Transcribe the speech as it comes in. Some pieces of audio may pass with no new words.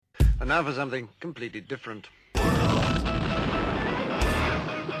And now for something completely different.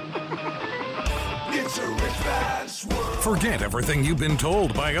 Forget everything you've been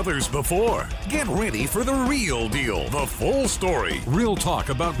told by others before. Get ready for the real deal, the full story, real talk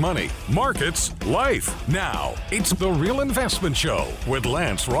about money, markets, life. Now, it's The Real Investment Show with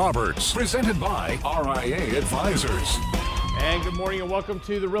Lance Roberts, presented by RIA Advisors. And good morning and welcome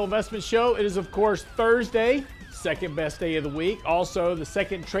to The Real Investment Show. It is, of course, Thursday, second best day of the week, also the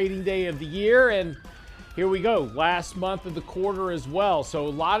second trading day of the year, and here we go, last month of the quarter as well. So a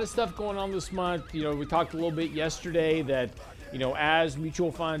lot of stuff going on this month. You know, we talked a little bit yesterday that, you know, as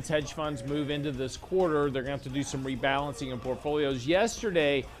mutual funds, hedge funds move into this quarter, they're going to have to do some rebalancing in portfolios.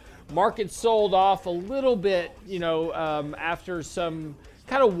 Yesterday, markets sold off a little bit, you know, after some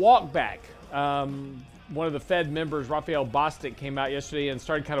kind of walk back. One of the Fed members, Raphael Bostic, came out yesterday and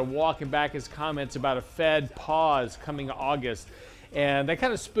started kind of walking back his comments about a Fed pause coming August. And that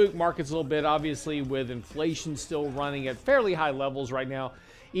kind of spooked markets a little bit, obviously, with inflation still running at fairly high levels right now,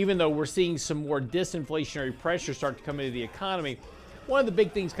 even though we're seeing some more disinflationary pressure start to come into the economy. One of the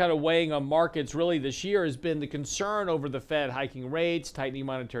big things kind of weighing on markets really this year has been the concern over the Fed hiking rates, tightening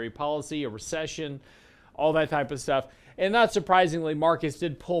monetary policy, a recession, all that type of stuff. And not surprisingly, markets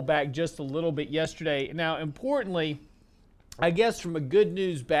did pull back just a little bit yesterday. Now, importantly, I guess from a good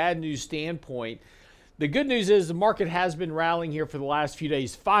news, bad news standpoint, the good news is the market has been rallying here for the last few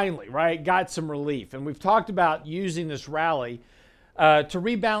days, finally, right? Got some relief. And we've talked about using this rally to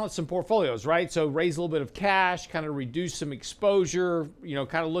rebalance some portfolios, right? So raise a little bit of cash, kind of reduce some exposure, you know,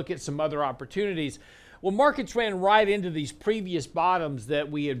 kind of look at some other opportunities. Well, markets ran right into these previous bottoms that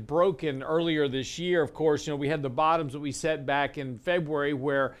we had broken earlier this year. Of course, you know, we had the bottoms that we set back in February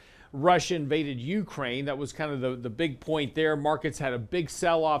where Russia invaded Ukraine. That was kind of the big point there. Markets had a big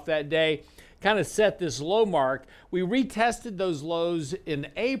sell-off that day, kind of set this low mark. We retested those lows in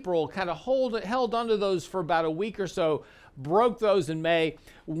April, kind of held onto those for about a week or so, broke those in May,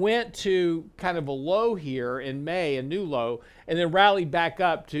 went to kind of a low here in May, a new low, and then rallied back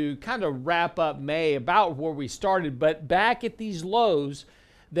up to kind of wrap up May about where we started, but back at these lows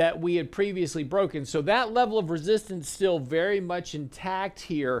that we had previously broken. So that level of resistance still very much intact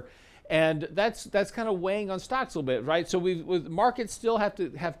here. And that's kind of weighing on stocks a little bit, right? So with markets still have to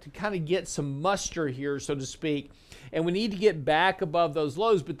kind of get some muster here, so to speak. And we need to get back above those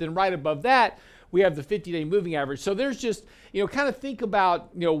lows. But then right above that, we have the 50-day moving average. So there's just, you know, kind of think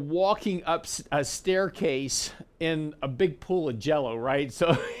about, you know, walking up a staircase in a big pool of Jell-O, right?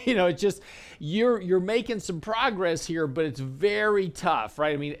 So, you know, it's just, you're making some progress here, but it's very tough,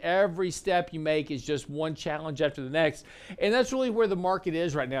 right? I mean, every step you make is just one challenge after the next. And that's really where the market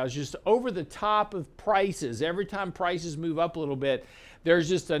is right now. It's just over the top of prices. Every time prices move up a little bit, there's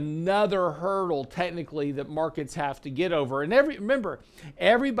just another hurdle technically that markets have to get over. And remember,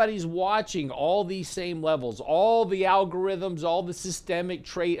 everybody's watching all these same levels, all the algorithms, all the systematic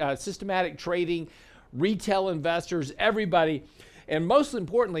trading, retail investors, everybody. And most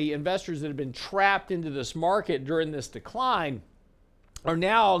importantly, investors that have been trapped into this market during this decline are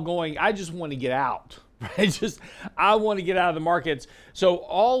now going, I just want to get out. Right? I want to get out of the markets. So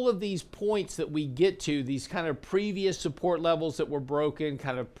all of these points that we get to, these kind of previous support levels that were broken,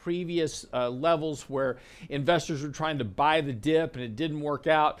 kind of previous levels where investors were trying to buy the dip and it didn't work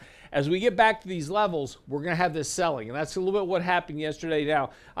out. As we get back to these levels, we're going to have this selling. And that's a little bit what happened yesterday.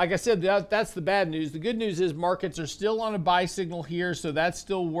 Now, like I said, that's the bad news. The good news is markets are still on a buy signal here, so that's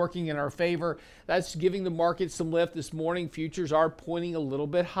still working in our favor. That's giving the market some lift this morning. Futures are pointing a little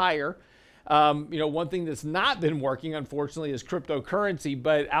bit higher. You know, one thing that's not been working, unfortunately, is cryptocurrency.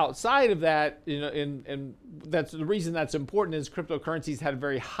 But outside of that, you know, and that's the reason that's important is cryptocurrencies had a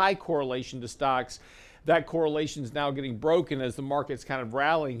very high correlation to stocks. That correlation is now getting broken as the market's kind of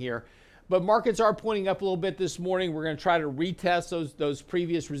rallying here. But markets are pointing up a little bit this morning. We're going to try to retest those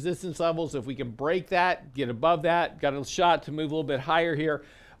previous resistance levels. If we can break that, get above that, got a shot to move a little bit higher here.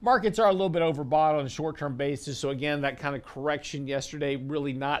 Markets are a little bit overbought on a short-term basis. So again, that kind of correction yesterday,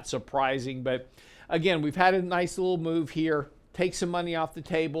 really not surprising. But again, we've had a nice little move here. Take some money off the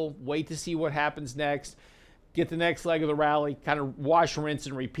table, wait to see what happens next. Get the next leg of the rally, kind of wash, rinse,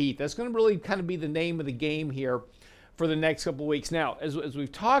 and repeat. That's going to really kind of be the name of the game here for the next couple of weeks. Now, as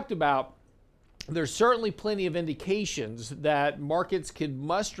we've talked about, there's certainly plenty of indications that markets could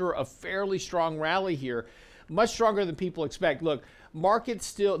muster a fairly strong rally here, much stronger than people expect. Look, markets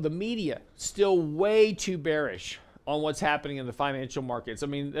still, the media, still way too bearish on what's happening in the financial markets. I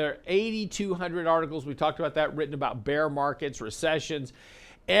mean, there are 8,200 articles, we talked about that, written about bear markets, recessions.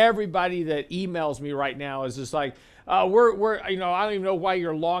 everybody that emails me right now is just like, we're I don't even know why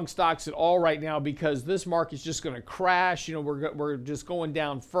you're long stocks at all right now, because this market's just going to crash. We're just going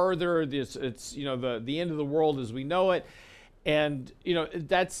down further. It's the end of the world as we know it. And,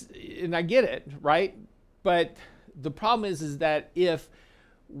 and I get it, right? But the problem is that if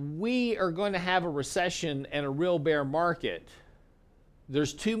we are going to have a recession and a real bear market,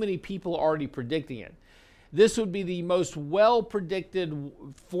 there's too many people already predicting it. This would be the most well-predicted,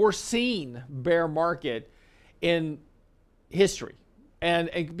 foreseen bear market in history.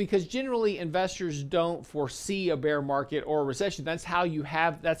 And because generally investors don't foresee a bear market or a recession. That's how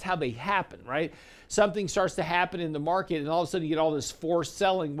they happen, right? Something starts to happen in the market and all of a sudden you get all this forced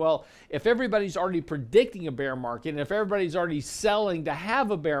selling. Well, if everybody's already predicting a bear market and if everybody's already selling to have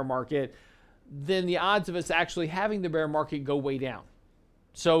a bear market, then the odds of us actually having the bear market go way down.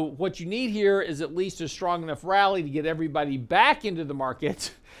 So what you need here is at least a strong enough rally to get everybody back into the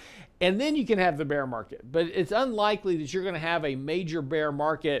market, and then you can have the bear market. But it's unlikely that you're going to have a major bear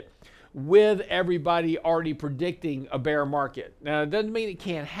market with everybody already predicting a bear market. Now, it doesn't mean it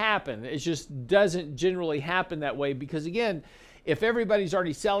can't happen. It just doesn't generally happen that way because, again, if everybody's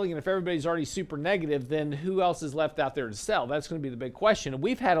already selling and if everybody's already super negative, then who else is left out there to sell? That's going to be the big question. And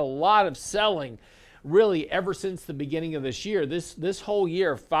we've had a lot of selling really ever since the beginning of this year. This whole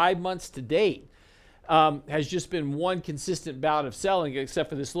year, 5 months to date, has just been one consistent bout of selling, except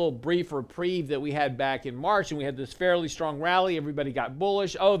for this little brief reprieve that we had back in March, and we had this fairly strong rally. Everybody got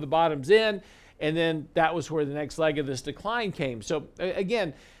bullish. Oh, the bottom's in. And then that was where the next leg of this decline came. So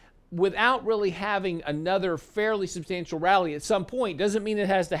again, without really having another fairly substantial rally at some point, doesn't mean it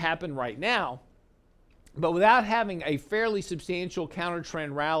has to happen right now, but without having a fairly substantial counter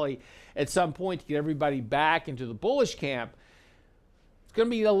trend rally at some point to get everybody back into the bullish camp, it's going to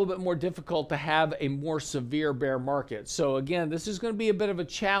be a little bit more difficult to have a more severe bear market. So again, this is going to be a bit of a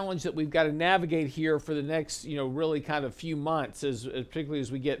challenge that we've got to navigate here for the next, really kind of few months, particularly as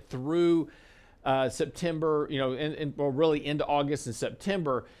we get through September, and really into August and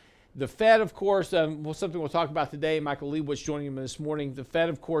September. The Fed, of course, something we'll talk about today. Michael Leibowitz joining me this morning. The Fed,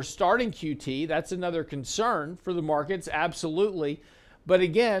 of course, starting QT. That's another concern for the markets, absolutely. But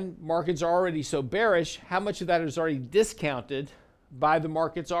again, markets are already so bearish. How much of that is already discounted by the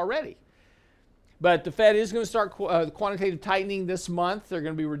markets already? But the Fed is going to start quantitative tightening this month. They're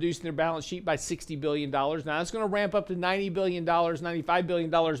going to be reducing their balance sheet by $60 billion. Now it's going to ramp up to $90 billion, $95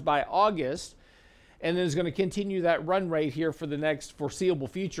 billion by August. And then it's going to continue that run rate here for the next foreseeable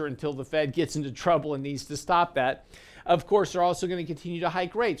future until the Fed gets into trouble and needs to stop that. Of course, they're also going to continue to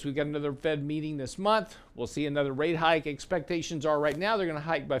hike rates. We've got another Fed meeting this month. We'll see another rate hike. Expectations are right now they're going to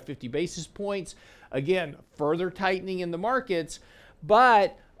hike by 50 basis points. Again, further tightening in the markets.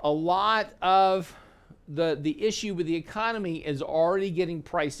 But a lot of the issue with the economy is already getting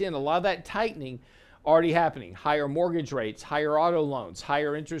priced in. A lot of that tightening already happening. Higher mortgage rates, higher auto loans,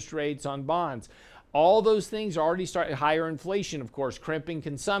 higher interest rates on bonds. All those things are already starting. Higher inflation, of course, crimping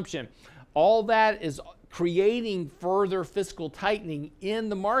consumption. All that is creating further fiscal tightening in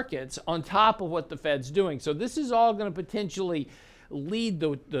the markets on top of what the Fed's doing. So this is all going to potentially lead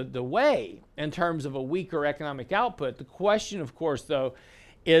the way in terms of a weaker economic output. The question, of course, though,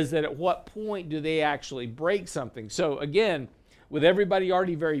 is that at what point do they actually break something? So again, with everybody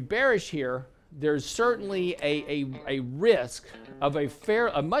already very bearish here, there's certainly a risk of a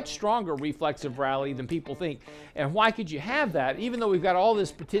much stronger reflexive rally than people think. And why could you have that? Even though we've got all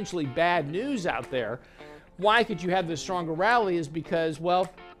this potentially bad news out there, why could you have this stronger rally is because,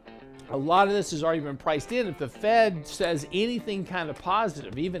 well, a lot of this has already been priced in. If the Fed says anything kind of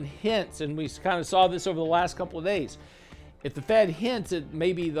positive, even hints, and we kind of saw this over the last couple of days, if the Fed hints that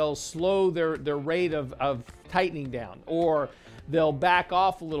maybe they'll slow their rate of tightening down, or they'll back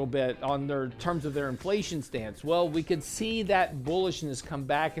off a little bit on their terms of their inflation stance, well, we could see that bullishness come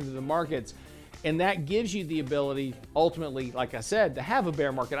back into the markets. And that gives you the ability, ultimately, like I said, to have a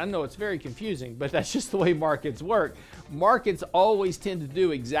bear market. I know it's very confusing, but that's just the way markets work. Markets always tend to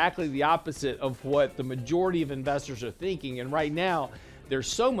do exactly the opposite of what the majority of investors are thinking. And right now, there's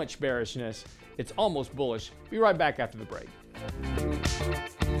so much bearishness, it's almost bullish. Be right back after the break.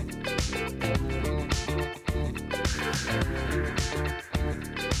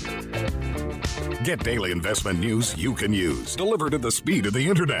 Get daily investment news you can use, delivered at the speed of the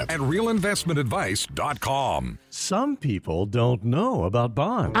internet at realinvestmentadvice.com. Some people don't know about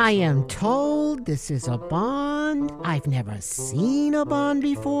bonds. I am told this is a bond. I've never seen a bond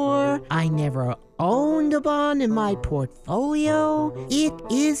before. I never owned a bond in my portfolio? It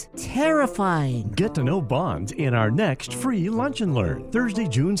is terrifying. Get to know bonds in our next free Lunch and Learn, Thursday,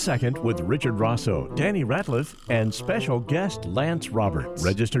 June 2nd, with Richard Rosso, Danny Ratliff, and special guest Lance Roberts.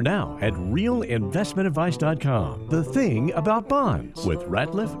 Register now at realinvestmentadvice.com. The Thing About Bonds with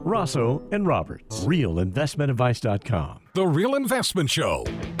Ratliff, Rosso, and Roberts. Realinvestmentadvice.com. The Real Investment Show.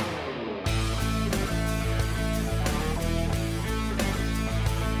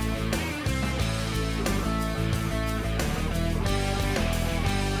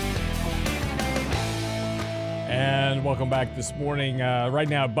 And welcome back this morning. Right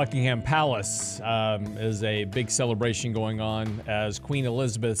now at Buckingham Palace is a big celebration going on as Queen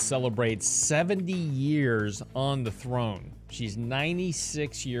Elizabeth celebrates 70 years on the throne. She's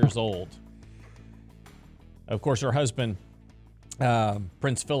 96 years old. Of course, her husband,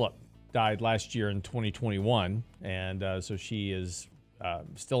 Prince Philip, died last year in 2021, and so she is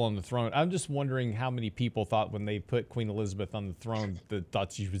still on the throne. I'm just wondering how many people thought when they put Queen Elizabeth on the throne that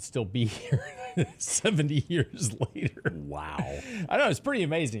thought she would still be here 70 years later. Wow. I know, it's pretty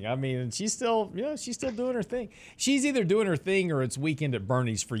amazing. I mean, she's still doing her thing. She's either doing her thing or it's Weekend at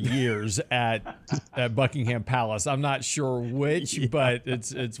Bernie's for years at Buckingham Palace. I'm not sure which, but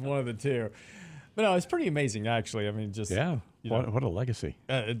it's one of the two. But no, it's pretty amazing, actually. I mean, just What a legacy.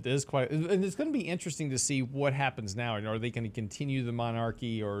 it is quite, and it's going to be interesting to see what happens now. And are they going to continue the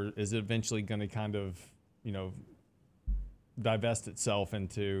monarchy, or is it eventually going to kind of, divest itself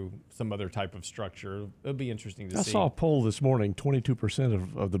into some other type of structure? It'll be interesting to see. I saw a poll this morning.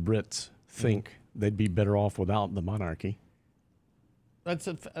 22% of the Brits think they'd be better off without the monarchy.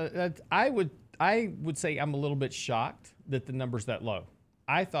 I would say I'm a little bit shocked that the number's that low.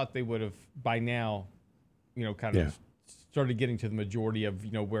 I thought they would have by now, kind of started getting to the majority of,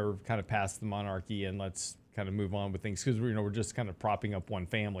 we're kind of past the monarchy and let's kind of move on with things because we're just kind of propping up one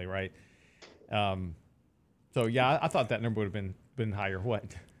family, right? So yeah, I thought that number would have been higher.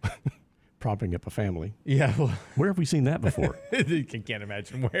 What? Propping up a family. Yeah. Well, where have we seen that before? I can't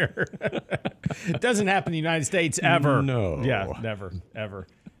imagine where. It doesn't happen in the United States ever. No. Yeah, never, ever.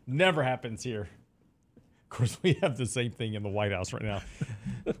 Never happens here. Of course, we have the same thing in the White House right now.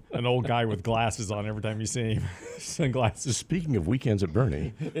 An old guy with glasses on every time you see him. Sunglasses. Speaking of Weekends at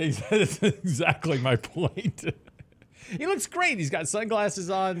Bernie. That's exactly my point. He looks great. He's got sunglasses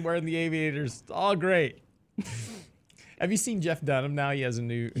on, wearing the aviators. All great. Have you seen Jeff Dunham now? He has a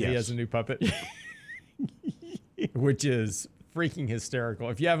new puppet. Which is freaking hysterical.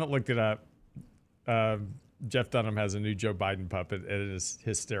 If you haven't looked it up, Jeff Dunham has a new Joe Biden puppet. It is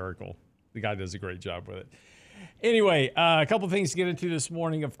hysterical. The guy does a great job with it. Anyway, a couple of things to get into this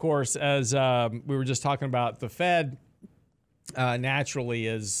morning, of course, as we were just talking about, the Fed naturally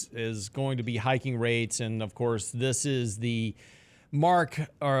is going to be hiking rates. And, of course, this is the mark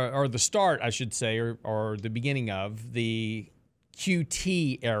or the start, I should say, or the beginning of the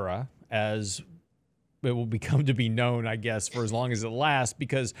QT era, as it will become to be known, I guess, for as long as it lasts,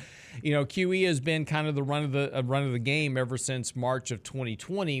 because, QE has been kind of the run of the game ever since March of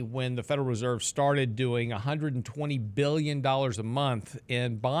 2020, when the Federal Reserve started doing $120 billion a month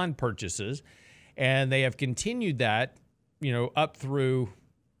in bond purchases, and they have continued that, up through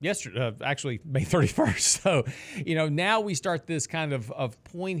yesterday, actually May 31st. So, now we start this kind of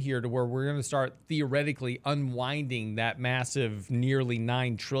point here to where we're going to start theoretically unwinding that massive nearly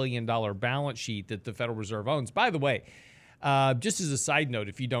 $9 trillion balance sheet that the Federal Reserve owns. By the way, just as a side note,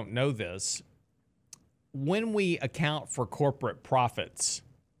 if you don't know this, when we account for corporate profits,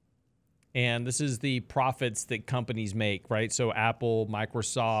 and this is the profits that companies make, right? So Apple,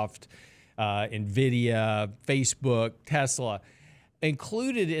 Microsoft, NVIDIA, Facebook, Tesla,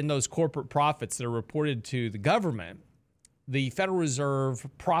 included in those corporate profits that are reported to the government, the Federal Reserve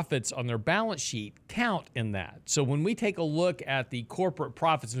profits on their balance sheet count in that. So when we take a look at the corporate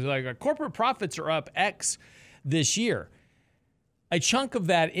profits, we're like, corporate profits are up X this year. A chunk of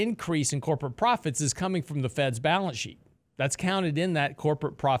that increase in corporate profits is coming from the Fed's balance sheet. That's counted in that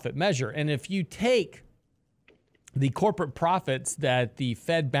corporate profit measure. And if you take the corporate profits that the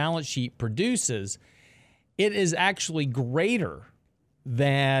Fed balance sheet produces, it is actually greater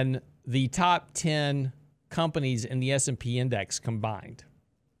than the top 10 companies in the S&P index combined.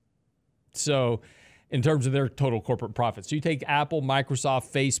 So in terms of their total corporate profits. So you take Apple,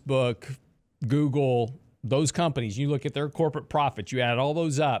 Microsoft, Facebook, Google, those companies, you look at their corporate profits, you add all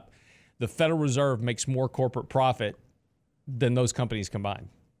those up, the Federal Reserve makes more corporate profit than those companies combined.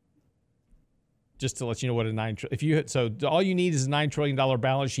 Just to let you know what so all you need is a $9 trillion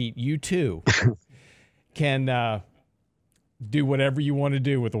balance sheet. You too can do whatever you want to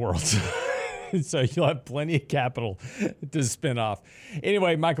do with the world. So you'll have plenty of capital to spin off.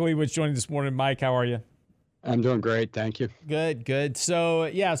 Anyway, Michael Lebowitz joining this morning. Mike, how are you? I'm doing great. Thank you. Good. So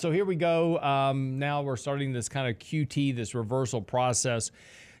here we go. Now we're starting this kind of QT, this reversal process,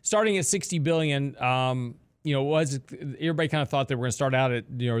 starting at $60 billion. Everybody kind of thought they were going to start out at,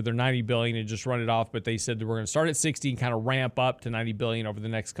 their $90 billion and just run it off, but they said that we're going to start at 60 and kind of ramp up to $90 billion over the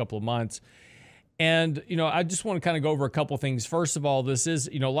next couple of months. And, I just want to kind of go over a couple of things. First of all, this is,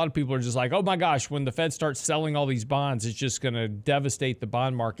 a lot of people are just like, oh my gosh, when the Fed starts selling all these bonds, it's just going to devastate the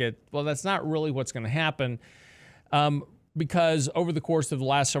bond market. Well, that's not really what's going to happen, because over the course of the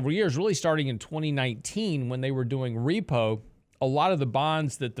last several years, really starting in 2019, when they were doing repo, a lot of the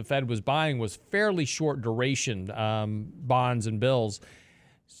bonds that the Fed was buying was fairly short duration bonds and bills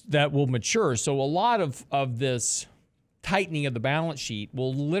that will mature. So a lot of this tightening of the balance sheet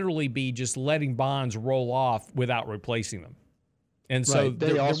will literally be just letting bonds roll off without replacing them. And so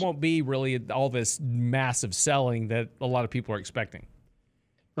there won't be really all this massive selling that a lot of people are expecting.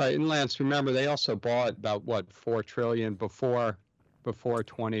 Right. And Lance, remember, they also bought about, $4 trillion before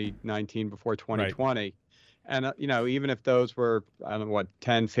 2019, before 2020. Right. And, even if those were,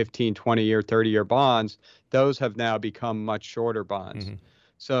 10, 15, 20-year, 30-year bonds, those have now become much shorter bonds. Mm-hmm.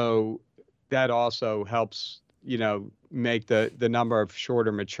 So that also helps, make the number of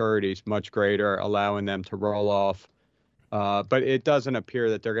shorter maturities much greater, allowing them to roll off. But it doesn't appear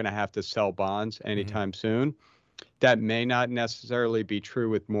that they're going to have to sell bonds anytime soon. That may not necessarily be true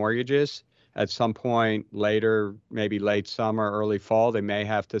with mortgages. At some point later, maybe late summer, early fall, they may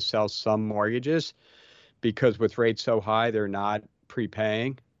have to sell some mortgages, because with rates so high, they're not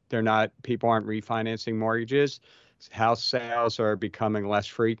prepaying. People aren't refinancing mortgages. House sales are becoming less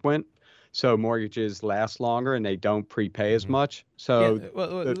frequent. So mortgages last longer and they don't prepay as much. So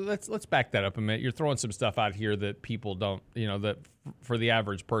let's back that up a minute. You're throwing some stuff out here that people don't, that for the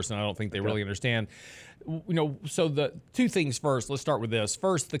average person, I don't think they really understand. So the two things first, let's start with this.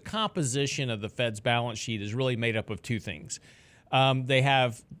 First, the composition of the Fed's balance sheet is really made up of two things.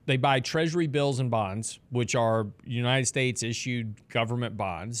 They buy Treasury bills and bonds, which are United States issued government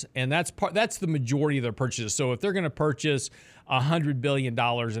bonds, and that's the majority of their purchases. So if they're going to purchase $100 billion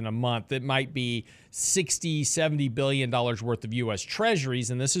in a month, it might be $60-70 billion worth of U.S. Treasuries,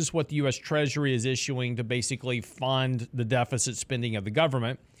 and this is what the U.S. Treasury is issuing to basically fund the deficit spending of the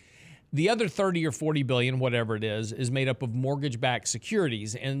government. The other 30 or 40 billion, whatever it is made up of mortgage-backed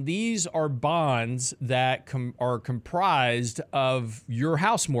securities. And these are bonds that are comprised of your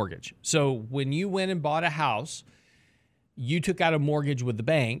house mortgage. So when you went and bought a house, you took out a mortgage with the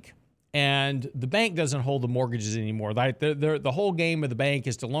bank, and the bank doesn't hold the mortgages anymore. The whole game of the bank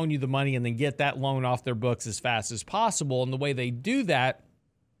is to loan you the money and then get that loan off their books as fast as possible. And the way they do that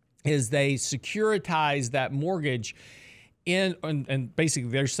is they securitize that mortgage and basically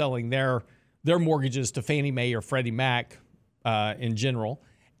they're selling their mortgages to Fannie Mae or Freddie Mac in general.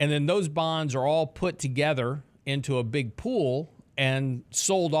 And then those bonds are all put together into a big pool and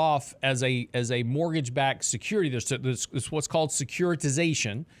sold off as a mortgage-backed security. There's what's called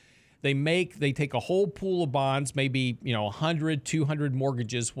securitization. They take a whole pool of bonds, maybe 100, 200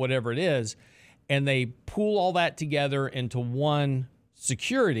 mortgages, whatever it is, and they pool all that together into one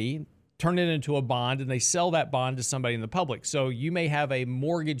security, turn it into a bond, and they sell that bond to somebody in the public. So you may have a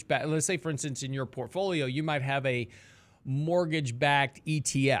mortgage-backed, let's say, for instance, in your portfolio, you might have a mortgage-backed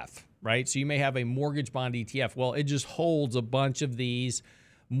ETF, right? So you may have a mortgage bond ETF. Well, it just holds a bunch of these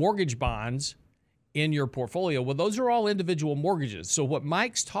mortgage bonds in your portfolio. Well, those are all individual mortgages. So what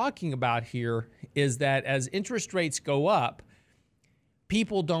Mike's talking about here is that as interest rates go up,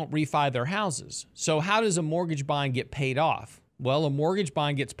 people don't refi their houses. So how does a mortgage bond get paid off? Well, a mortgage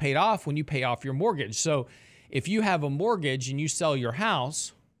bond gets paid off when you pay off your mortgage. So if you have a mortgage and you sell your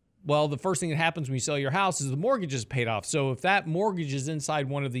house, well, the first thing that happens when you sell your house is the mortgage is paid off. So if that mortgage is inside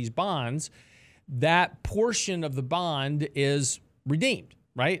one of these bonds, that portion of the bond is redeemed,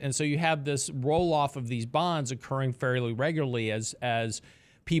 right? And so you have this roll-off of these bonds occurring fairly regularly as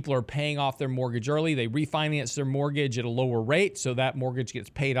people are paying off their mortgage early. They refinance their mortgage at a lower rate, so that mortgage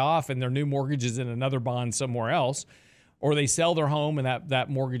gets paid off and their new mortgage is in another bond somewhere else. Or they sell their home and that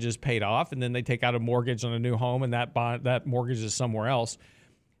mortgage is paid off, and then they take out a mortgage on a new home and that mortgage is somewhere else.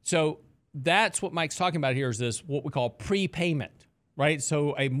 So that's what Mike's talking about here, is this what we call prepayment, right?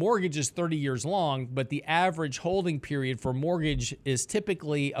 So a mortgage is 30 years long, but the average holding period for mortgage is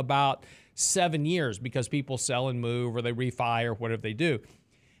typically about 7 years, because people sell and move or they refi or whatever they do.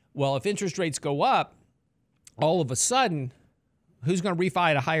 Well, if interest rates go up, all of a sudden, who's going to refi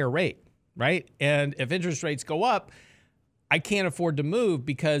at a higher rate, right? And if interest rates go up, I can't afford to move,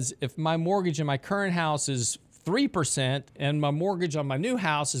 because if my mortgage in my current house is 3% and my mortgage on my new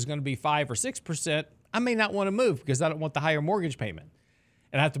house is going to be 5 or 6%, I may not want to move because I don't want the higher mortgage payment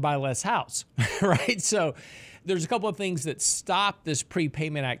and I have to buy less house, right? So there's a couple of things that stop this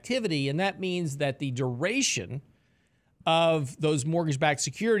prepayment activity, and that means that the duration of those mortgage-backed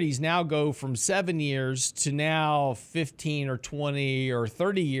securities now go from 7 years to now 15 or 20 or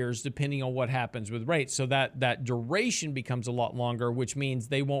 30 years, depending on what happens with rates. So that duration becomes a lot longer, which means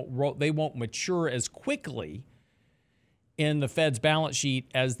they won't mature as quickly in the Fed's balance sheet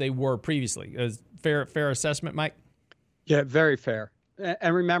as they were previously. Is fair assessment, Mike? Yeah, very fair.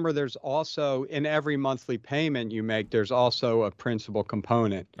 And remember, there's also, in every monthly payment you make, there's also a principal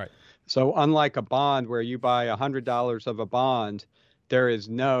component. Right. So unlike a bond where you buy $100 of a bond, there's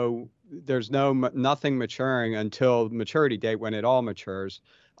nothing maturing until maturity date when it all matures.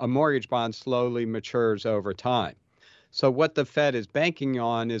 A mortgage bond slowly matures over time. So what the Fed is banking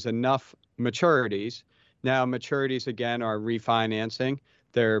on is enough maturities. Now, maturities, again, are refinancing.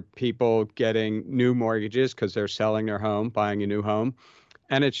 They're people getting new mortgages because they're selling their home, buying a new home.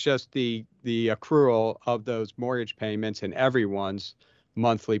 And it's just the accrual of those mortgage payments in everyone's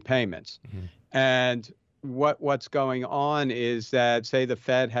monthly payments. Mm-hmm. And what's going on is that, say the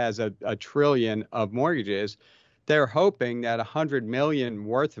Fed has a trillion of mortgages, they're hoping that 100 million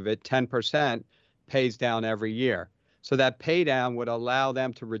worth of it, 10%, pays down every year. So that pay down would allow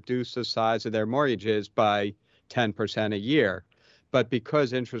them to reduce the size of their mortgages by 10% a year. But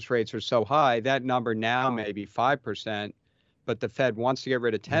because interest rates are so high, that number now may be 5%, but the Fed wants to get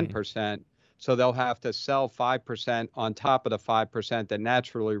rid of 10%. So they'll have to sell 5% on top of the 5% that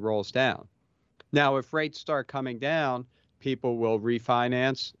naturally rolls down. Now, if rates start coming down, people will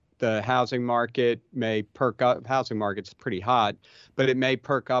refinance. The housing market may perk up. Housing market's pretty hot, but it may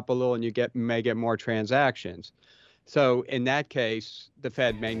perk up a little and you may get more transactions. So in that case, the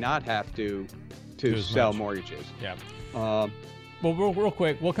Fed may not have to sell mortgages. Yeah. Well, real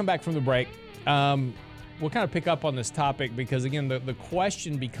quick, we'll come back from the break. We'll kind of pick up on this topic because, again, the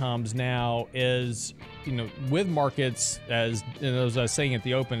question becomes now is, with markets, as I was saying at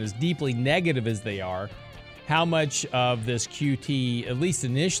the open, as deeply negative as they are, how much of this QT, at least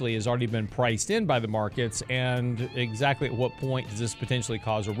initially, has already been priced in by the markets, and exactly at what point does this potentially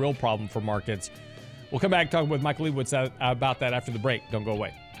cause a real problem for markets? We'll come back and talk with Michael Lebowitz about that after the break. Don't go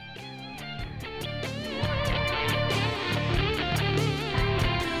away.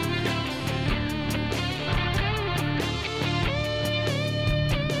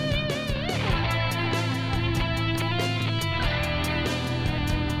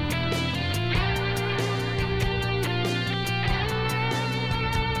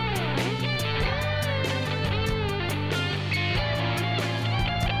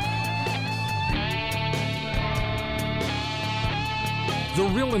 The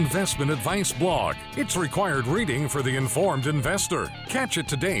Real Investment Advice blog. It's required reading for the informed investor. Catch it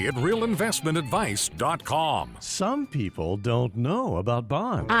today at realinvestmentadvice.com. Some people don't know about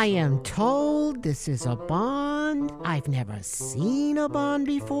bonds. I am told this is a bond. I've never seen a bond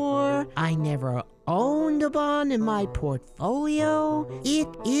before. I never owned a bond in my portfolio. It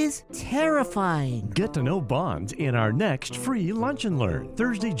is terrifying. Get to know bonds in our next free Lunch and Learn,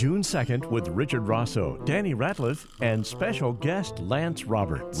 Thursday, June 2nd, with Richard Rosso, Danny Ratliff, and special guest Lance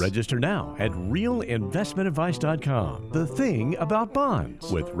Roberts. Register now at realinvestmentadvice.com. The thing about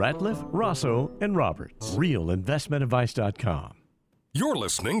bonds with Ratliff, Rosso, and Roberts. realinvestmentadvice.com. You're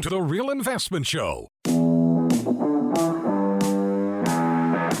listening to The Real Investment Show.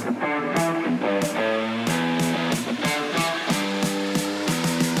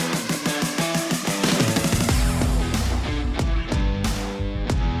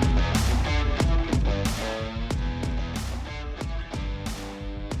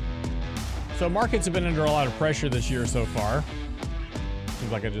 So markets have been under a lot of pressure this year so far.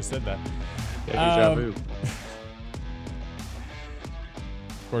 Seems like I just said that. Yeah, deja vu.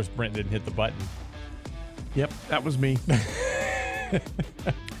 Of course, Brent didn't hit the button. Yep, that was me.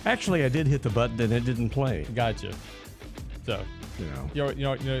 Actually, I did hit the button and it didn't play. Gotcha. So, you know,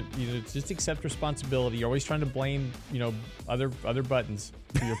 just accept responsibility. You're always trying to blame, other buttons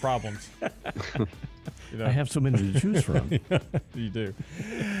for your problems. I have so many to choose from. You do.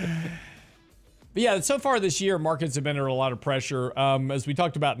 But yeah, so far this year, markets have been under a lot of pressure. As we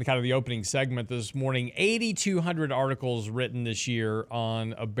talked about in kind of the opening segment this morning, 8,200 articles written this year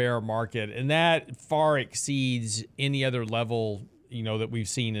on a bear market, and that far exceeds any other level, that we've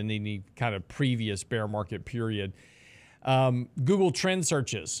seen in any kind of previous bear market period. Google trend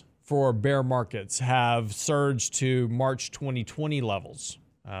searches for bear markets have surged to March 2020 levels.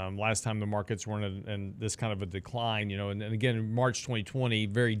 Last time the markets were in this kind of a decline, and again, March 2020,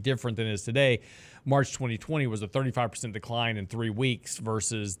 very different than it is today. March 2020 was a 35% decline in 3 weeks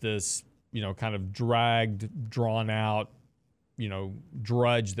versus this, kind of drawn out,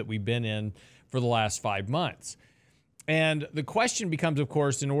 drudge that we've been in for the last 5 months. And the question becomes, of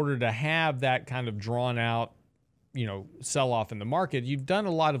course, in order to have that kind of drawn out, sell-off in the market, you've done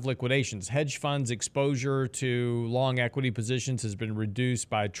a lot of liquidations. Hedge funds' exposure to long equity positions has been reduced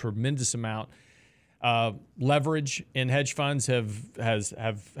by a tremendous amount. Leverage in hedge funds have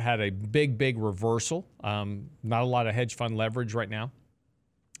had a big reversal. Not a lot of hedge fund leverage right now.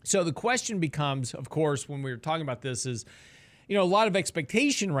 So the question becomes, of course, when we were talking about this is, a lot of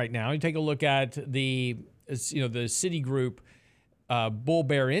expectation right now. You take a look at the Citigroup bull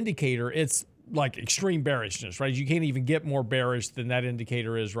bear indicator. It's like extreme bearishness, right? You can't even get more bearish than that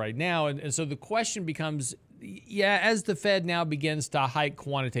indicator is right now. And so the question becomes, as the Fed now begins to hike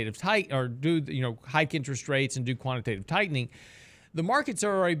hike interest rates and do quantitative tightening, the markets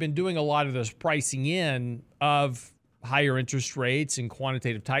have already been doing a lot of this pricing in of higher interest rates and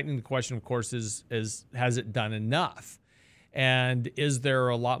quantitative tightening. The question, of course, is has it done enough? And is there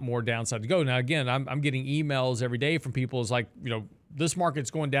a lot more downside to go? Now, again, I'm getting emails every day from people. It's like, this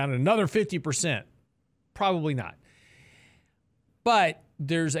market's going down another 50%. Probably not. But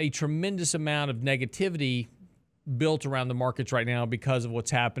there's a tremendous amount of negativity built around the markets right now because of what's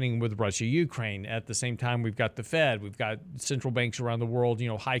happening with Russia, Ukraine. At the same time, we've got the Fed, we've got central banks around the world,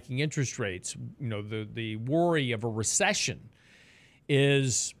 hiking interest rates. The worry of a recession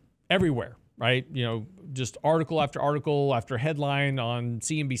is everywhere, right? Just article after headline on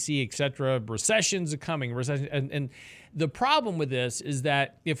CNBC, et cetera. Recessions are coming. And the problem with this is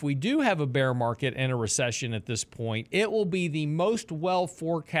that if we do have a bear market and a recession at this point, it will be the most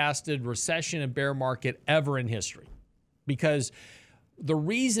well-forecasted recession and bear market ever in history. Because the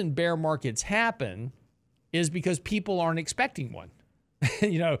reason bear markets happen is because people aren't expecting one.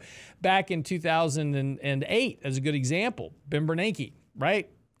 Back in 2008, as a good example, Ben Bernanke, right?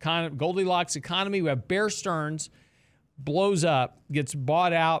 Kind of Goldilocks economy. We have Bear Stearns, blows up, gets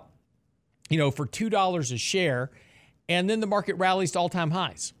bought out, for $2 a share. And then the market rallies to all-time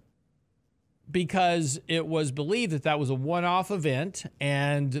highs because it was believed that was a one-off event,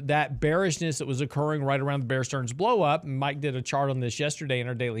 and that bearishness that was occurring right around the Bear Stearns blow-up. Mike did a chart on this yesterday in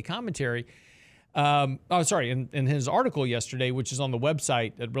our daily commentary. In his article yesterday, which is on the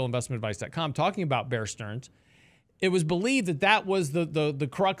website at realinvestmentadvice.com, talking about Bear Stearns. It was believed that was the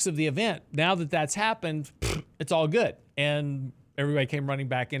crux of the event. Now that that's happened, it's all good. And everybody came running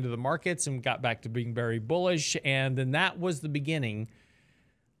back into the markets and got back to being very bullish. And then that was the beginning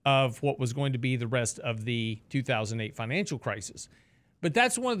of what was going to be the rest of the 2008 financial crisis. But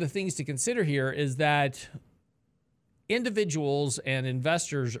that's one of the things to consider here is that individuals and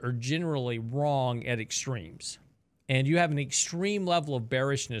investors are generally wrong at extremes. And you have an extreme level of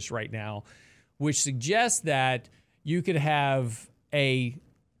bearishness right now, which suggests that you could have a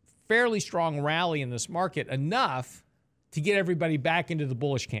fairly strong rally in this market enough to get everybody back into the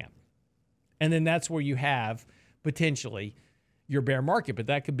bullish camp. And then that's where you have potentially your bear market, but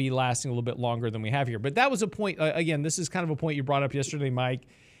that could be lasting a little bit longer than we have here. But that was a point, again, this is kind of a point you brought up yesterday, Mike,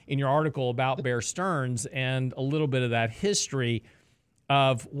 in your article about Bear Stearns and a little bit of that history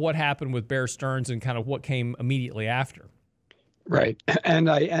of what happened with Bear Stearns and kind of what came immediately after. Right. And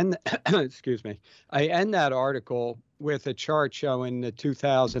I end that article with a chart showing the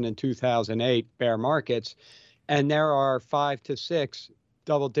 2000 and 2008 bear markets. And there are 5 to 6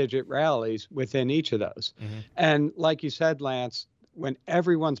 double-digit rallies within each of those. Mm-hmm. And like you said, Lance, when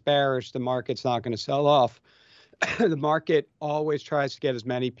everyone's bearish, the market's not going to sell off. The market always tries to get as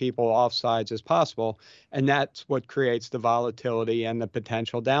many people off sides as possible. And that's what creates the volatility and the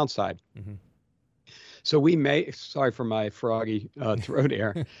potential downside. Mm-hmm. So we may, sorry for my froggy throat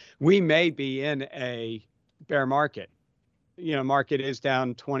here, we may be in a bear market. Market is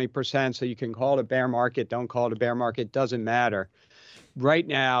down 20%, so you can call it a bear market, don't call it a bear market, doesn't matter. Right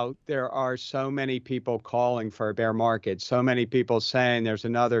now, there are so many people calling for a bear market, so many people saying there's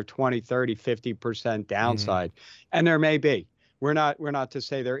another 20, 30, 50% downside. Mm-hmm. And there may be. We're not to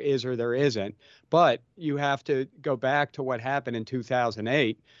say there is or there isn't, but you have to go back to what happened in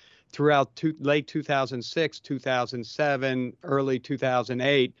 2008. Throughout late 2006, 2007, early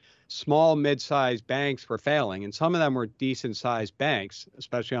 2008, small, mid-sized banks were failing, and some of them were decent-sized banks,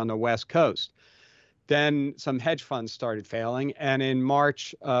 especially on the West Coast. Then some hedge funds started failing, and in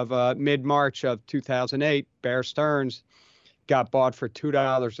mid-March of 2008, Bear Stearns got bought for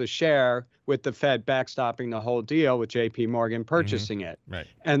 $2 a share, with the Fed backstopping the whole deal with J.P. Morgan purchasing it. Right.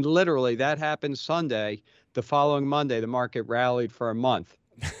 And literally, that happened Sunday. The following Monday, the market rallied for a month.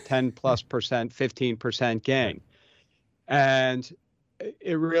 10 plus percent, 15% gain. And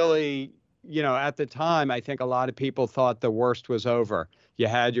it really, at the time, I think a lot of people thought the worst was over. You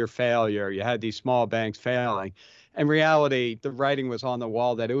had your failure. You had these small banks failing. In reality, the writing was on the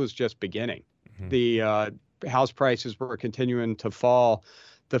wall that it was just beginning. Mm-hmm. The house prices were continuing to fall.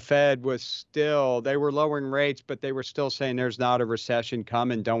 The Fed was still, they were lowering rates, but they were still saying there's not a recession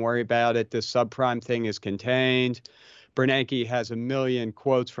coming. Don't worry about it. This subprime thing is contained. Bernanke has a million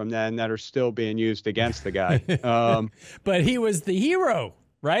quotes from then that are still being used against the guy. But he was the hero,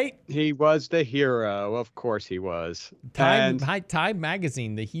 right? He was the hero. Of course he was. Time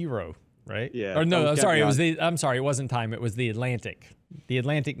Magazine, the hero, right? Yeah. Or no, I'm sorry. It wasn't Time. It was the Atlantic. The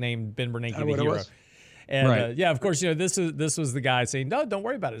Atlantic named Ben Bernanke the hero. And right. Of course, this was the guy saying, no, don't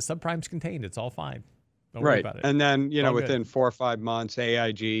worry about it. Subprime's contained. It's all fine. Don't worry about it. And then, within 4 or 5 months,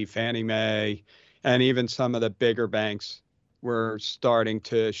 AIG, Fannie Mae, and even some of the bigger banks were starting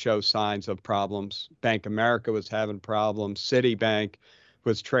to show signs of problems. Bank of America was having problems. Citibank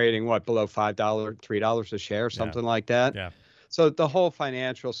was trading, below $5, $3 a share, something like that. Yeah. So the whole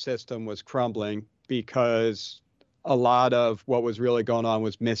financial system was crumbling because a lot of what was really going on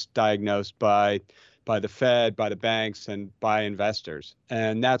was misdiagnosed by the Fed, by the banks, and by investors.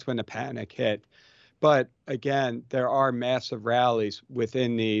 And that's when the panic hit. But again, there are massive rallies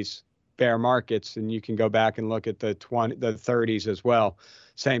within these bear markets, and you can go back and look at the 30s as well.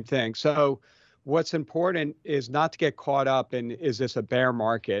 Same thing. So what's important is not to get caught up in, is this a bear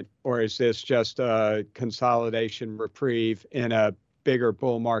market or is this just a consolidation reprieve in a bigger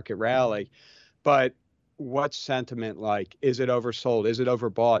bull market rally? But what's sentiment like? Is it oversold? Is it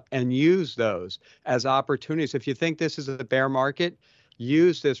overbought? And use those as opportunities. If you think this is a bear market,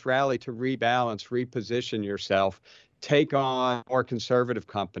 use this rally to rebalance, reposition yourself, take on more conservative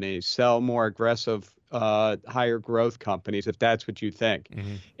companies, sell more aggressive, higher growth companies, if that's what you think.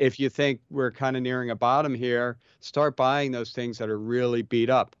 Mm-hmm. If you think we're kind of nearing a bottom here, start buying those things that are really beat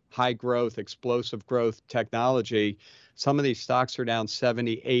up, high growth, explosive growth technology. Some of these stocks are down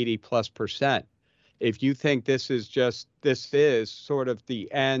 70, 80+%. If you think this is sort of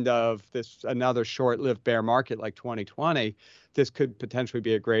the end of this, another short-lived bear market like 2020, this could potentially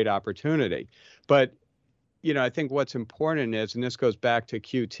be a great opportunity. But, I think what's important is, and this goes back to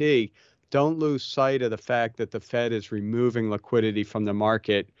QT, don't lose sight of the fact that the Fed is removing liquidity from the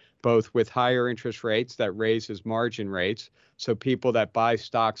market, both with higher interest rates that raises margin rates. So people that buy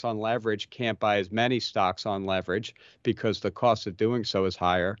stocks on leverage can't buy as many stocks on leverage because the cost of doing so is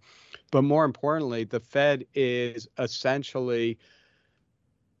higher. But more importantly, the Fed is essentially,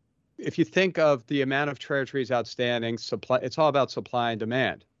 if you think of the amount of treasuries outstanding, it's all about supply and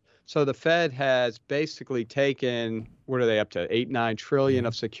demand. So the Fed has basically taken, what are they up to, 8-9 trillion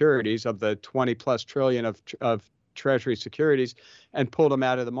of securities, of the 20+ trillion of treasury securities, and pulled them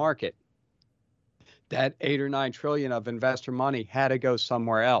out of the market. That 8 or 9 trillion of investor money had to go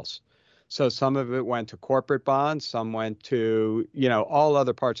somewhere else. So some of it went to corporate bonds, some went to, all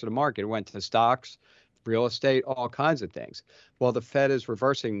other parts of the market. It went to stocks, real estate, all kinds of things. Well, the Fed is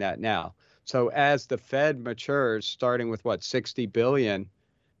reversing that now. So as the Fed matures, starting with 60 billion,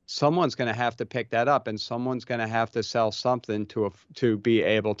 someone's going to have to pick that up, and someone's going to have to sell something to be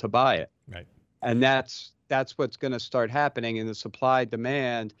able to buy it. Right. And that's what's going to start happening, and the supply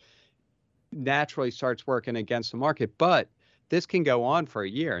demand naturally starts working against the market. But this can go on for a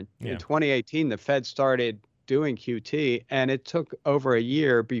year. In 2018, the Fed started doing QT, and it took over a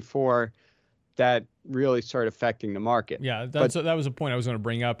year before that really started affecting the market. Yeah, that was a point I was going to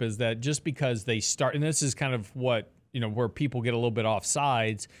bring up, is that just because they start, and this is kind of what, where people get a little bit off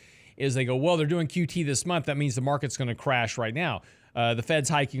sides, is they go, well, they're doing QT this month. That means the market's going to crash right now. The Fed's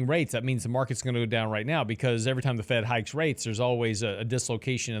hiking rates. That means the market's going to go down right now, because every time the Fed hikes rates, there's always a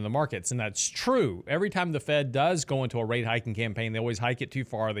dislocation in the markets. And that's true. Every time the Fed does go into a rate hiking campaign, they always hike it too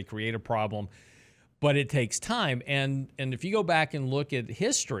far. They create a problem, but it takes time. And if you go back and look at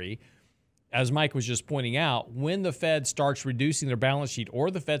history, as Mike was just pointing out, when the Fed starts reducing their balance sheet or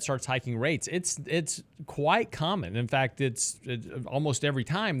the Fed starts hiking rates, it's quite common. In fact, it's almost every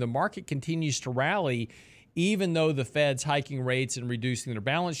time the market continues to rally, even though the Fed's hiking rates and reducing their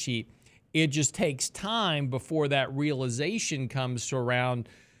balance sheet. It just takes time before that realization comes to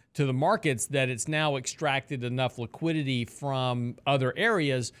the markets that it's now extracted enough liquidity from other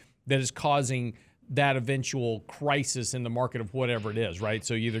areas that is causing that eventual crisis in the market of whatever it is, right?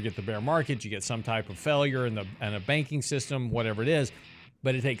 So you either get the bear market, you get some type of failure in a banking system, whatever it is,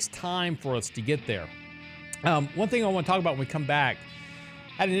 but it takes time for us to get there. One thing I want to talk about when we come back,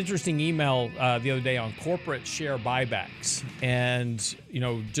 Had an interesting email the other day on corporate share buybacks. And,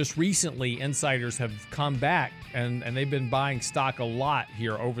 just recently insiders have come back and they've been buying stock a lot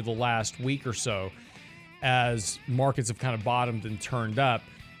here over the last week or so as markets have kind of bottomed and turned up.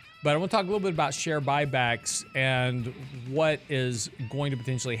 But I want to talk a little bit about share buybacks and what is going to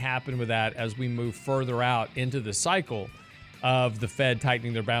potentially happen with that as we move further out into the cycle of the Fed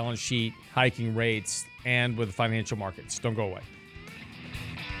tightening their balance sheet, hiking rates, and with the financial markets. Don't go away.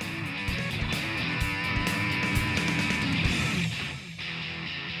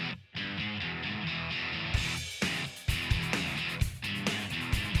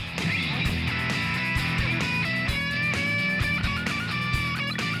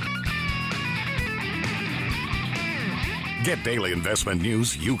 Get daily investment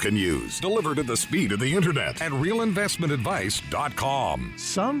news you can use, delivered at the speed of the internet at realinvestmentadvice.com.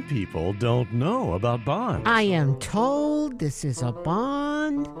 Some people don't know about bonds. I am told this is a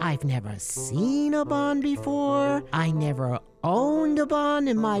bond. I've never seen a bond before. I never owned a bond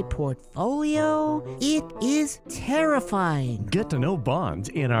in my portfolio. It is terrifying. Get to know bonds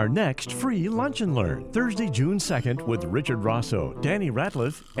in our next free Lunch and Learn, Thursday, June 2nd, with Richard Rosso, Danny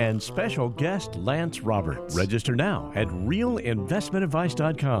Ratliff, and special guest Lance Roberts. Register now at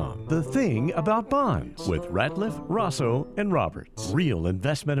realinvestmentadvice.com. The Thing About Bonds with Ratliff, Rosso, and Roberts.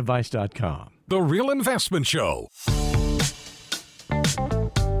 realinvestmentadvice.com. The Real Investment Show.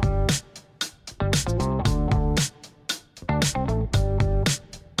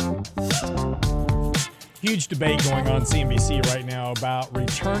 Huge debate going on CNBC right now about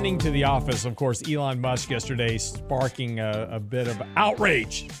returning to the office. Of course, Elon Musk yesterday sparking a bit of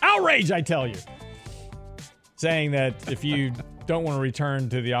outrage. Outrage, I tell you. Saying that if you don't want to return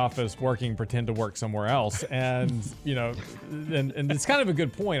to the office working, pretend to work somewhere else. And, and it's kind of a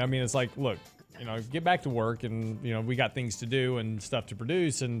good point. I mean, it's like, look, get back to work and, we got things to do and stuff to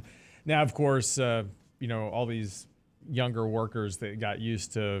produce. And now, of course, all these younger workers that got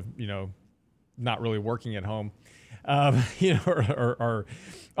used to, not really working at home, are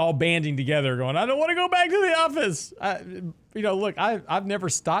all banding together going, I don't want to go back to the office. Look, I've never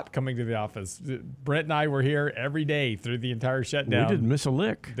stopped coming to the office. Brent and I were here every day through the entire shutdown. We didn't miss a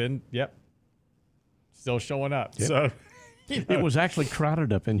lick. Yep. Still showing up. Yep. So it was actually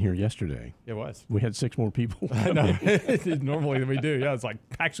crowded up in here yesterday. It was. We had 6 more people. I know. Normally than we do. Yeah, it's like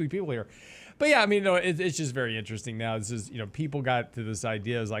actually people here. But yeah, I mean, it's just very interesting now. This is, people got to this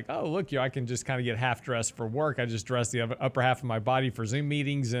idea is like, oh, look, I can just kind of get half dressed for work. I just dress the upper half of my body for Zoom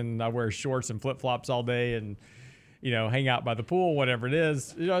meetings, and I wear shorts and flip flops all day, and hang out by the pool, whatever it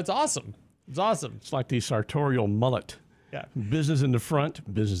is. It's awesome. It's awesome. It's like the sartorial mullet. Yeah. Business in the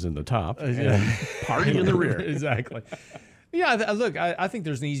front, business in the top, and party in the rear. Exactly. Yeah, look, I think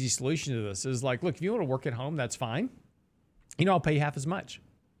there's an easy solution to this. Is like, look, if you want to work at home, that's fine. I'll pay half as much.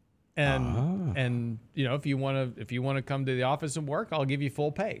 And if you want to come to the office and work, I'll give you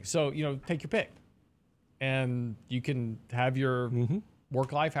full pay. So take your pick, and you can have your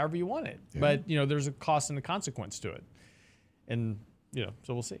work life however you want it. Yeah. But there's a cost and a consequence to it, and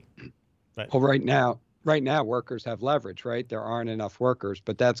so we'll see. But well, right now workers have leverage, right? There aren't enough workers,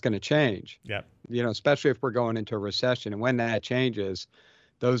 but that's going to change. Yeah. Especially if we're going into a recession, and when that changes,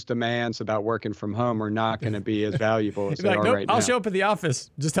 those demands about working from home are not going to be as valuable as they are right now. I'll show up at the office.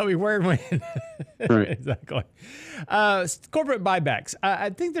 Just tell me where and when. Right. Exactly. Corporate buybacks.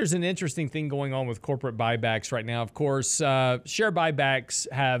 I think there's an interesting thing going on with corporate buybacks right now. Of course, share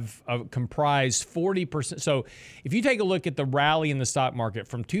buybacks have comprised 40%. So if you take a look at the rally in the stock market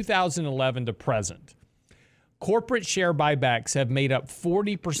from 2011 to present, corporate share buybacks have made up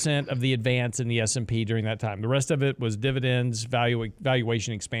 40% of the advance in the S&P during that time. The rest of it was dividends,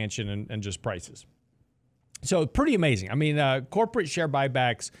 valuation expansion, and just prices. So pretty amazing. I mean, corporate share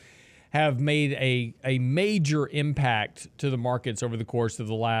buybacks have made a major impact to the markets over the course of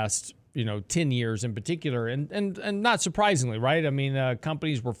the last 10 years in particular. And not surprisingly, right? I mean,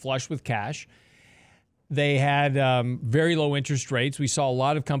 companies were flush with cash. They had very low interest rates. We saw a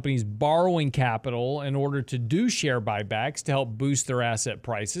lot of companies borrowing capital in order to do share buybacks to help boost their asset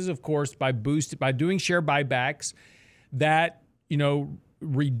prices. Of course, by doing share buybacks, that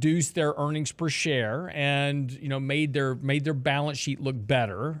reduced their earnings per share and made their balance sheet look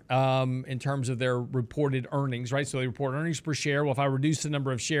better in terms of their reported earnings. Right, so they report earnings per share. Well, if I reduce the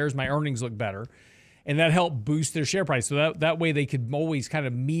number of shares, my earnings look better. And that helped boost their share price. So that way they could always kind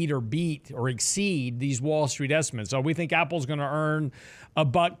of meet or beat or exceed these Wall Street estimates. So we think Apple's going to earn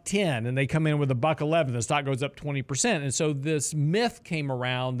 $1.10 and they come in with $1.11. The stock goes up 20%. And so this myth came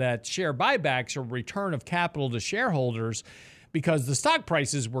around that share buybacks are return of capital to shareholders because the stock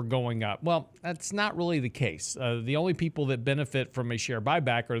prices were going up. Well, that's not really the case. The only people that benefit from a share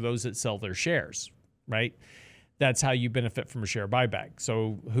buyback are those that sell their shares, right? That's how you benefit from a share buyback.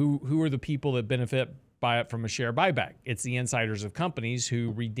 So who are the people that benefit from a share buyback? It's the insiders of companies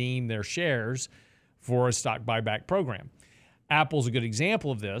who redeem their shares for a stock buyback program. Apple's a good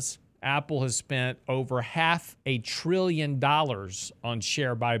example of this. Apple has spent over $500 billion on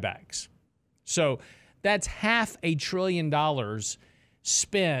share buybacks. So that's $500 billion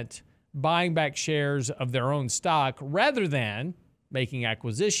spent buying back shares of their own stock rather than making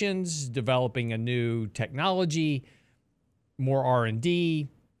acquisitions, developing a new technology, more R&D,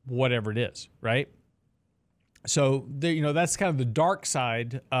 whatever it is, right? So that's kind of the dark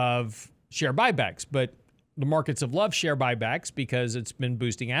side of share buybacks, but the markets have loved share buybacks because it's been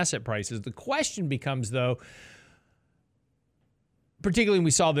boosting asset prices. The question becomes, though, particularly when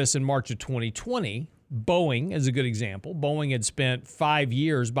we saw this in March of 2020, Boeing is a good example. Boeing had spent 5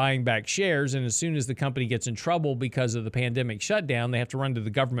 years buying back shares, and as soon as the company gets in trouble because of the pandemic shutdown, they have to run to the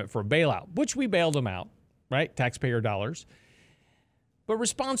government for a bailout, which we bailed them out, right? Taxpayer dollars. But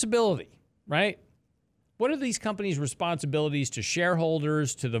responsibility, right? What are these companies' responsibilities to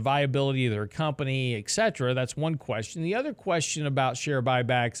shareholders, to the viability of their company, et cetera? That's one question. The other question about share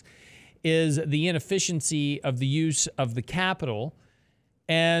buybacks is the inefficiency of the use of the capital,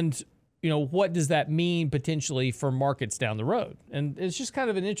 and what does that mean potentially for markets down the road? And it's just kind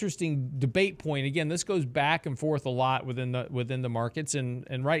of an interesting debate point. Again, this goes back and forth a lot within the markets,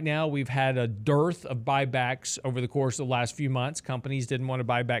 and right now we've had a dearth of buybacks over the course of the last few months. Companies didn't want to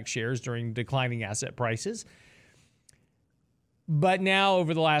buy back shares during declining asset prices. But now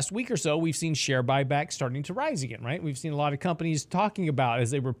over the last week or so, we've seen share buybacks starting to rise again, right? We've seen a lot of companies talking about, as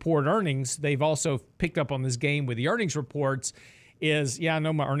they report earnings, they've also picked up on this game with the earnings reports, I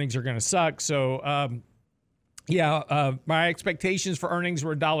know my earnings are going to suck. So, my expectations for earnings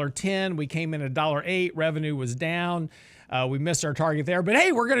were $1.10. We came in at $1.08. Revenue was down. We missed our target there. But,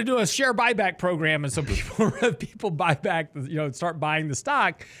 hey, we're going to do a share buyback program. And so people buy back, start buying the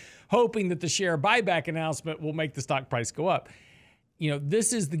stock, hoping that the share buyback announcement will make the stock price go up.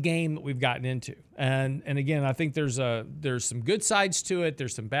 This is the game that we've gotten into. And again, I think there's some good sides to it.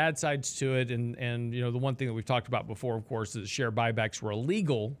 There's some bad sides to it. And the one thing that we've talked about before, of course, is share buybacks were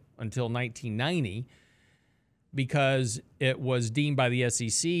illegal until 1990 because it was deemed by the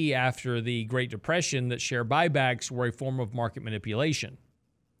SEC after the Great Depression that share buybacks were a form of market manipulation.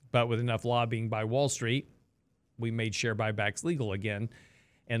 But with enough lobbying by Wall Street, we made share buybacks legal again.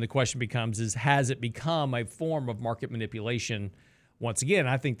 And the question becomes, has it become a form of market manipulation? Once again,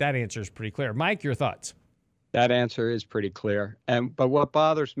 I think that answer is pretty clear. Mike, your thoughts? That answer is pretty clear. But what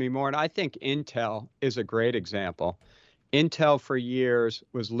bothers me more, and I think Intel is a great example. Intel for years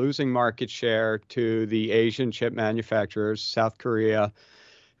was losing market share to the Asian chip manufacturers, South Korea,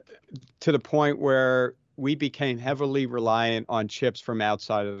 to the point where we became heavily reliant on chips from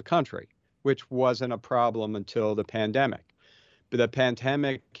outside of the country, which wasn't a problem until the pandemic. But the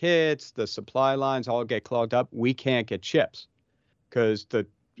pandemic hits, the supply lines all get clogged up. We can't get chips because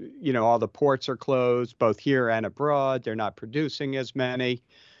all the ports are closed, both here and abroad. They're not producing as many.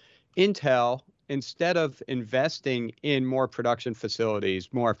 Intel, instead of investing in more production facilities,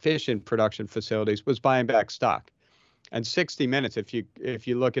 more efficient production facilities, was buying back stock. And 60 Minutes, if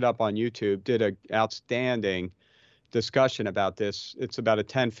you look it up on YouTube, did an outstanding discussion about this. It's about a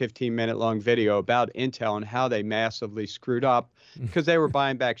 10, 15-minute long video about Intel and how they massively screwed up because they were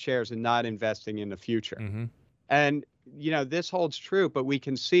buying back shares and not investing in the future. Mm-hmm. And this holds true, but we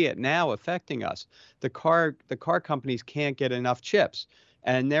can see it now affecting us. The car companies can't get enough chips,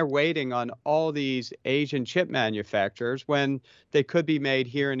 and they're waiting on all these Asian chip manufacturers when they could be made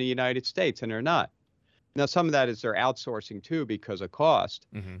here in the United States, and they're not. Now, some of that is they're outsourcing too because of cost,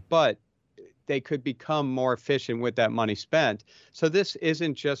 but they could become more efficient with that money spent. So this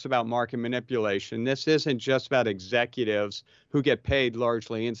isn't just about market manipulation. This isn't just about executives who get paid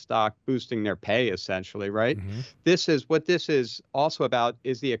largely in stock, boosting their pay essentially, right? Mm-hmm. This is also about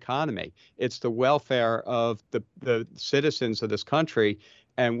is the economy. It's the welfare of the citizens of this country.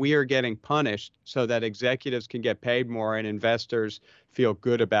 And we are getting punished so that executives can get paid more and investors feel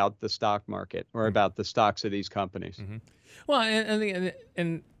good about the stock market or about the stocks of these companies. Mm-hmm. Well,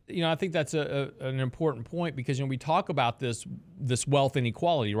 and I think that's an important point because we talk about this wealth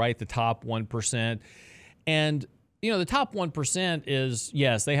inequality, right? The top 1%, and the top 1% is,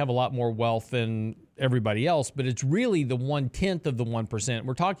 yes, they have a lot more wealth than everybody else, but it's really the 1/10 of the 1%.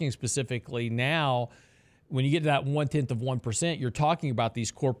 We're talking specifically now. When you get to that 1/10 of 1%, you're talking about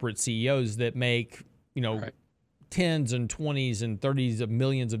these corporate CEOs that make, right, tens and 20s and 30s of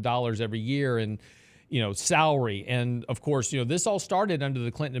millions of dollars every year. And, salary. And of course, this all started under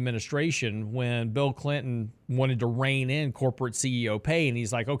the Clinton administration when Bill Clinton wanted to rein in corporate CEO pay. And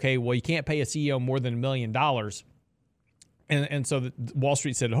he's like, okay, well, you can't pay a CEO more than $1 million. And so Wall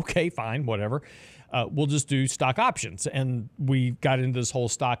Street said, okay, fine, whatever. We'll just do stock options. And we got into this whole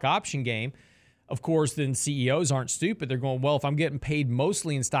stock option game. Of course, then CEOs aren't stupid. They're going, well, if I'm getting paid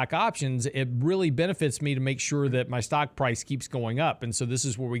mostly in stock options, it really benefits me to make sure that my stock price keeps going up. And so this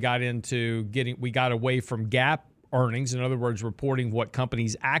is where we got away from GAAP earnings, in other words, reporting what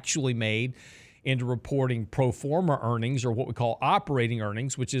companies actually made, into reporting pro forma earnings, or what we call operating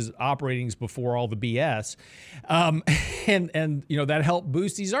earnings, which is operating's before all the BS. And that helped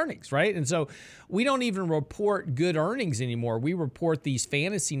boost these earnings, right? And so we don't even report good earnings anymore. We report these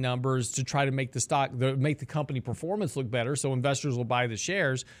fantasy numbers to try to make make the company performance look better, so investors will buy the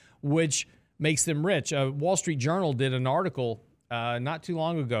shares, which makes them rich. Wall Street Journal did an article not too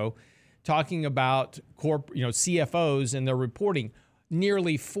long ago talking about CFOs and their reporting.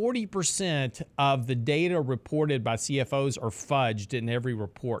 Nearly 40% of the data reported by CFOs are fudged in every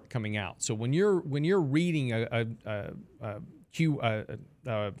report coming out. So when you're reading a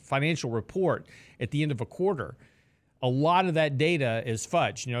financial report at the end of a quarter, a lot of that data is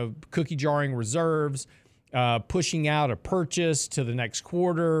fudged. Cookie jarring reserves, pushing out a purchase to the next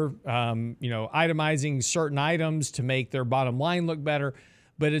quarter, itemizing certain items to make their bottom line look better.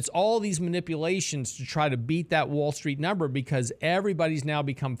 But it's all these manipulations to try to beat that Wall Street number, because everybody's now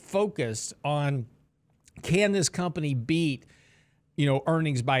become focused on, can this company beat,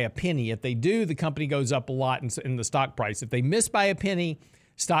 earnings by a penny? If they do, the company goes up a lot in the stock price. If they miss by a penny,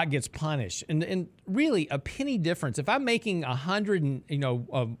 stock gets punished. And really, a penny difference. If I'm making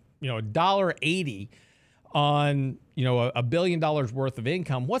 $1.80 on $1 billion worth of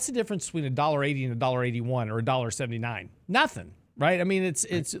income, what's the difference between $1.80 and $1.81 or $1.79? Nothing. Right? I mean,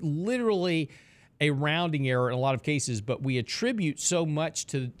 it's literally a rounding error in a lot of cases, but we attribute so much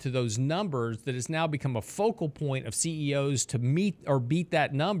to those numbers that it's now become a focal point of CEOs to meet or beat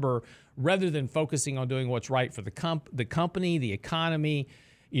that number, rather than focusing on doing what's right for the company, the economy,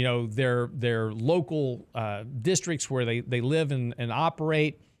 their local districts where they live and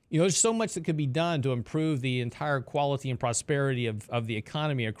operate. There's so much that could be done to improve the entire quality and prosperity of the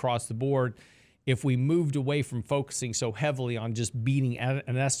economy across the board, if we moved away from focusing so heavily on just beating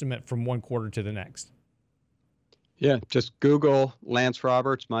an estimate from one quarter to the next. Yeah, just Google Lance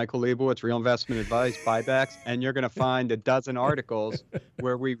Roberts, Michael Leibowitz, Real Investment Advice, buybacks, and you're going to find a dozen articles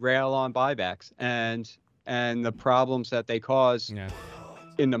where we rail on buybacks and the problems that they cause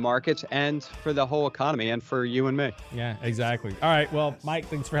in the markets and for the whole economy and for you and me. Yeah, exactly. All right, well, Mike,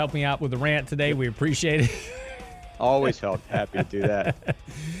 thanks for helping me out with the rant today. We appreciate it. Always happy to do that.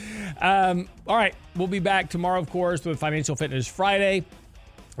 All right, we'll be back tomorrow, of course, with Financial Fitness Friday.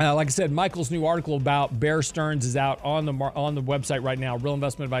 Like I said, Michael's new article about Bear Stearns is out on the website right now,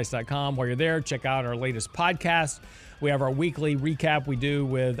 realinvestmentadvice.com. While you're there, check out our latest podcast. We have our weekly recap we do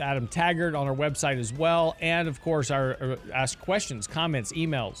with Adam Taggart on our website as well. And, of course, our ask questions, comments,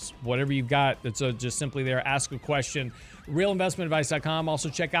 emails, whatever you've got that's just simply there. Ask a question. realinvestmentadvice.com. Also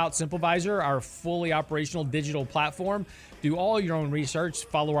check out SimpleVisor, our fully operational digital platform. Do all your own research,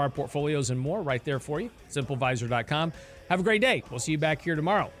 follow our portfolios and more right there for you. SimpleVisor.com. Have a great day. We'll see you back here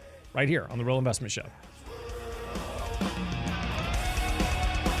tomorrow, right here on The Real Investment Show.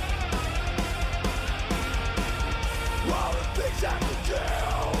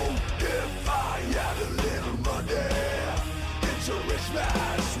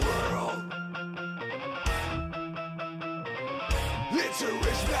 It's a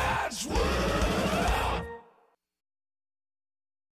rich man's world.